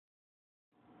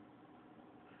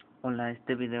Hola,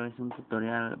 este video es un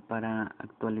tutorial para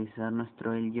actualizar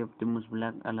nuestro LG Optimus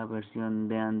Black a la versión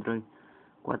de Android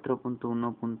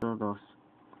 4.1.2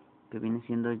 que viene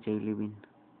siendo Jelly Bean.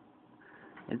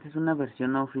 Esta es una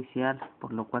versión no oficial,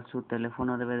 por lo cual su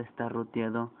teléfono debe de estar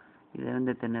rooteado y deben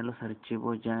de tener los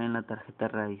archivos ya en la tarjeta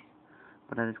raíz.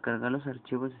 Para descargar los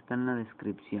archivos están en la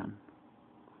descripción.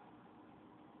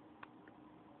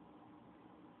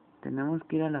 Tenemos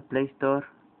que ir a la Play Store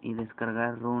y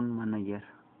descargar Run Manager.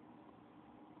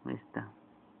 Esta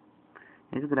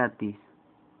es gratis.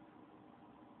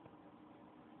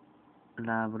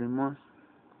 La abrimos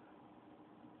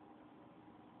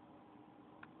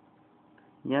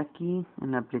y aquí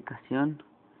en la aplicación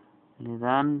le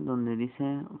dan donde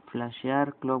dice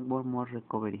flashear Clockwork Mode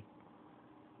Recovery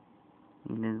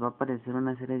y les va a aparecer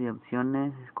una serie de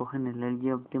opciones. Escogen el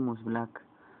LG Optimus Black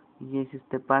y ya hice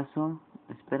este paso,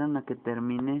 esperan a que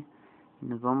termine y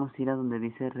nos vamos a ir a donde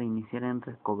dice reiniciar en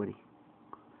recovery.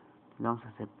 Le vamos a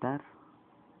aceptar.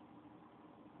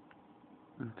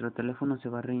 Nuestro teléfono se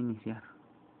va a reiniciar.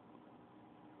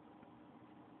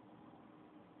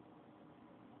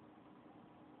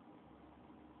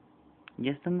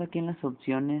 Ya estando aquí en las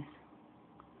opciones,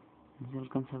 no se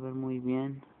alcanza a ver muy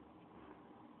bien,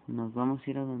 nos vamos a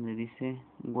ir a donde dice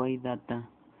White Data,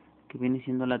 que viene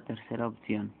siendo la tercera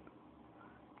opción.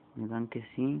 Le dan que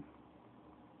sí,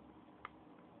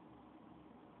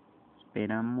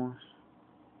 esperamos.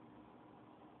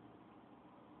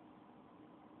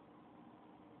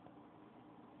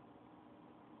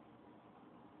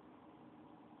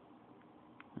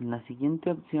 En la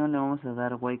siguiente opción le vamos a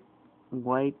dar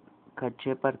Wipe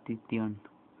Cache Partition,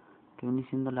 que viene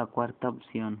siendo la cuarta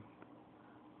opción.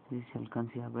 Si se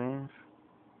alcance a ver,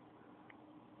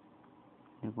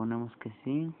 le ponemos que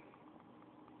sí.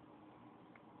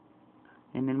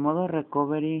 En el modo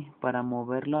recovery, para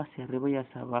moverlo hacia arriba y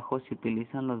hacia abajo se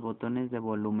utilizan los botones de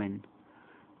volumen,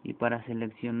 y para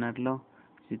seleccionarlo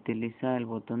se utiliza el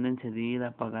botón de encendido y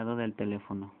apagado del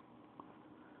teléfono.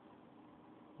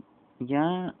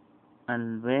 Ya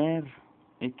al ver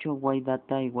hecho White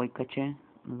Data y White Cache,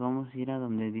 nos vamos a ir a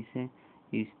donde dice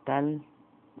Install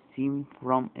SIM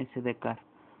from SD card,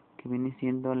 que viene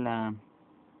siendo la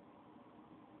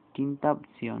quinta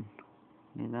opción.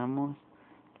 Le damos,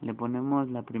 le ponemos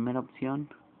la primera opción.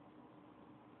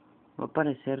 Va a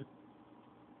aparecer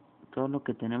todo lo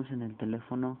que tenemos en el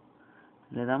teléfono.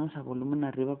 Le damos a volumen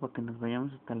arriba para que nos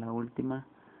vayamos hasta la última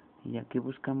y aquí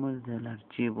buscamos el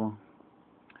archivo,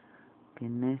 que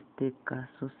en este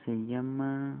caso se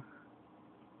llama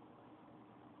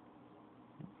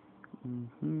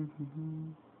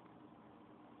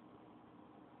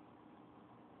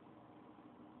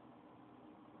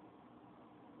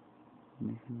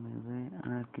déjenme ver,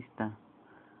 aquí está.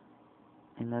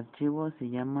 El archivo se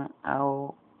llama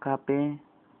AOKP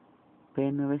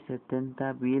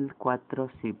P970 build 4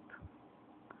 zip.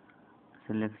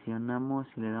 Seleccionamos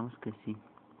y le damos que sí.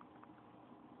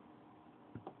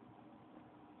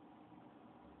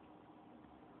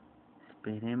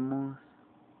 Esperemos.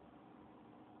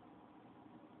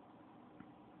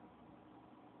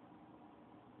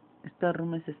 Esta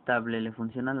ROM es estable, le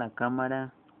funciona la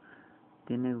cámara,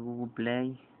 tiene Google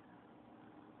Play,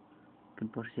 que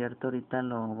por cierto ahorita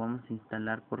lo vamos a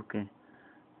instalar porque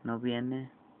no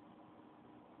viene.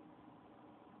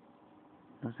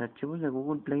 Los archivos de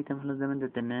Google Play también los deben de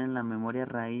tener en la memoria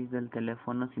raíz del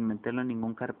teléfono sin meterlo en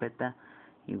ninguna carpeta,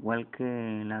 igual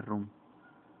que la ROM.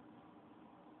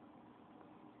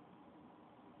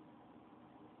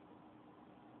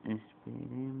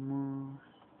 Esperemos.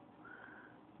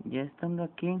 Ya estando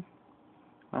aquí,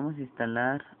 vamos a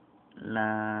instalar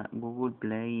la Google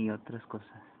Play y otras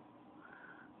cosas.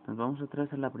 Nos vamos otra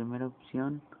vez a la primera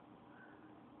opción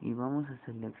y vamos a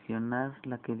seleccionar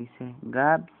la que dice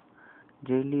Gaps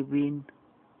Jelly Bean.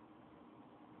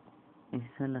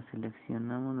 Esa la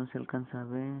seleccionamos, no se alcanza a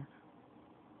ver.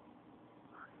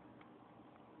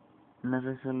 La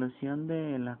resolución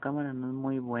de la cámara no es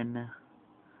muy buena,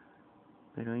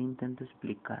 pero intento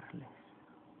explicarles.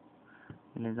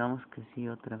 Y les damos que sí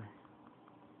otra vez.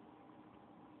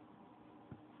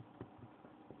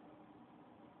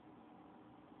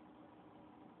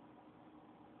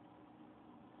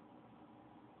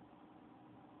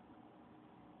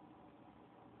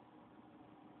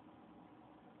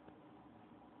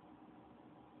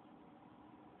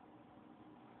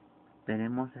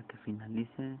 Esperemos a que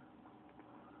finalice.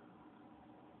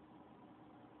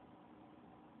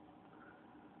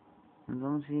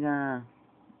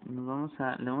 Le vamos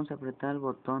a apretar el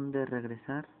botón de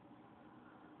regresar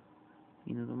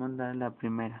y nos vamos a dar la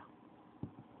primera.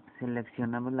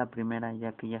 Seleccionamos la primera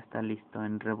ya que ya está listo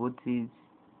en Reboot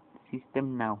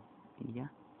System Now. y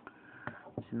ya.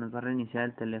 Se nos va a reiniciar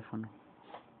el teléfono.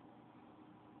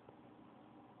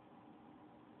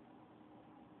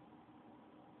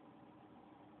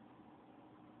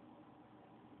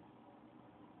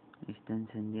 Está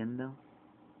encendiendo.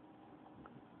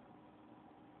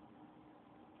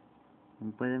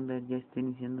 Como pueden ver, ya está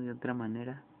iniciando de otra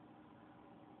manera.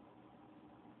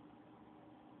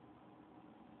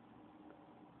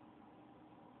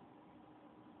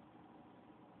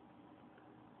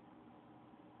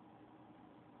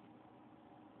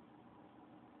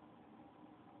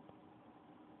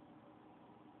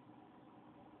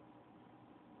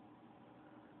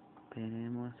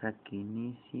 Esperemos a que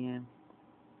inicie.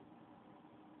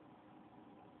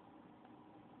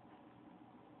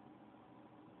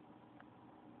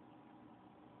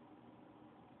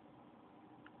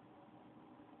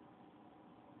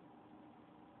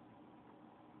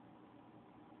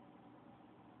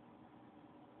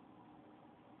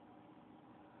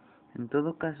 En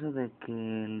todo caso de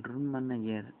que el Root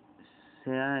Manager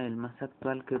sea el más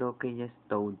actual, creo que ya es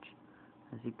Touch,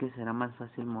 así que será más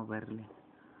fácil moverle.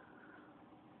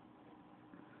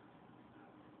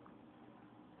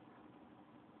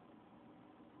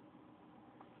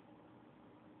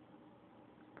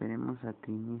 Esperemos a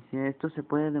que inicie. Esto se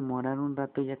puede demorar un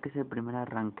rato ya que es el primer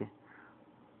arranque.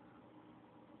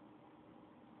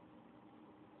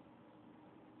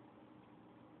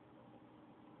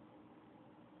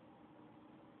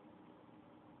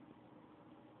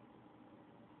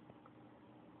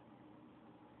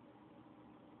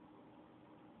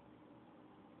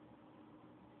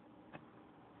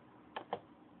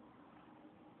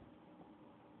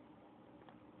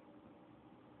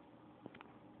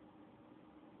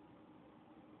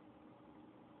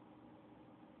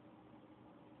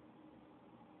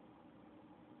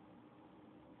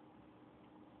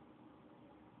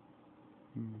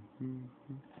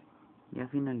 Ya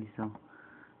finalizó.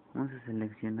 Vamos a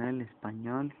seleccionar el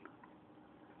español.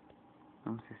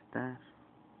 Vamos a estar.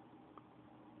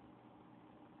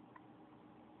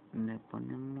 Le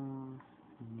ponemos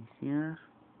iniciar.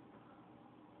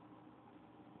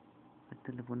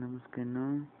 Ahorita le ponemos que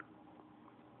no.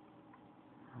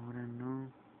 Ahora no.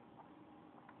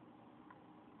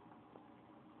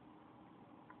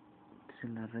 Este es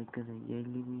el arranque de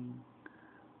Jelly Bean.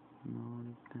 No,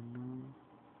 ahorita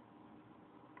no.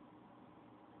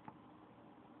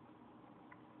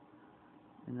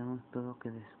 Le damos todo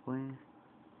que después.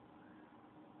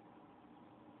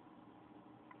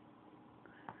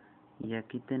 Y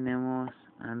aquí tenemos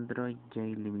Android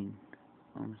Jelly Bean.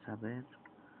 Vamos a ver.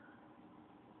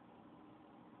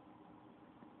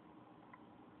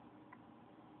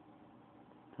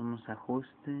 Somos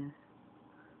ajustes,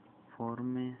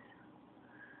 formes.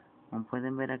 Como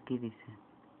pueden ver aquí dice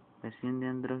versión de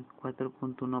Android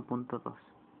 4.1.2.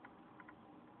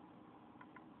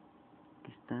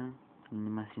 Aquí está,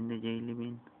 animación de Jelly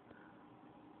Bean.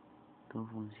 Todo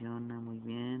funciona muy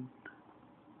bien.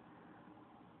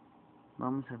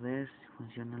 Vamos a ver si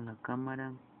funciona la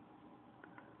cámara.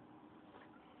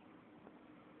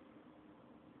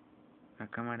 La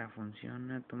cámara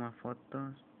funciona, toma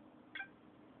fotos.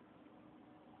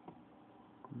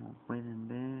 Como pueden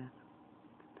ver,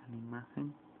 está la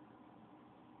imagen.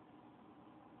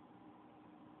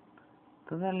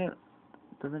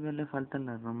 Todavía le faltan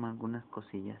la ROM algunas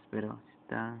cosillas, pero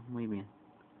está muy bien.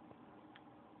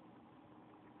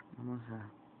 Vamos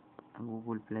a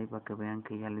Google Play para que vean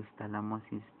que ya lo instalamos y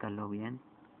se instaló bien.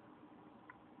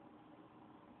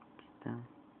 Aquí está.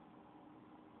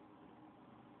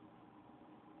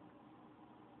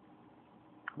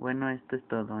 Bueno, esto es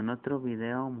todo. En otro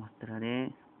video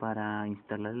mostraré para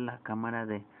instalar la cámara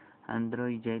de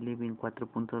Android Jelly Bean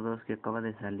 4.2 que acaba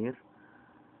de salir,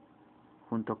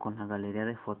 junto con la galería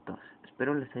de fotos.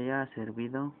 Espero les haya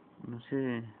servido. No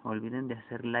se olviden de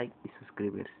hacer like y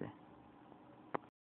suscribirse.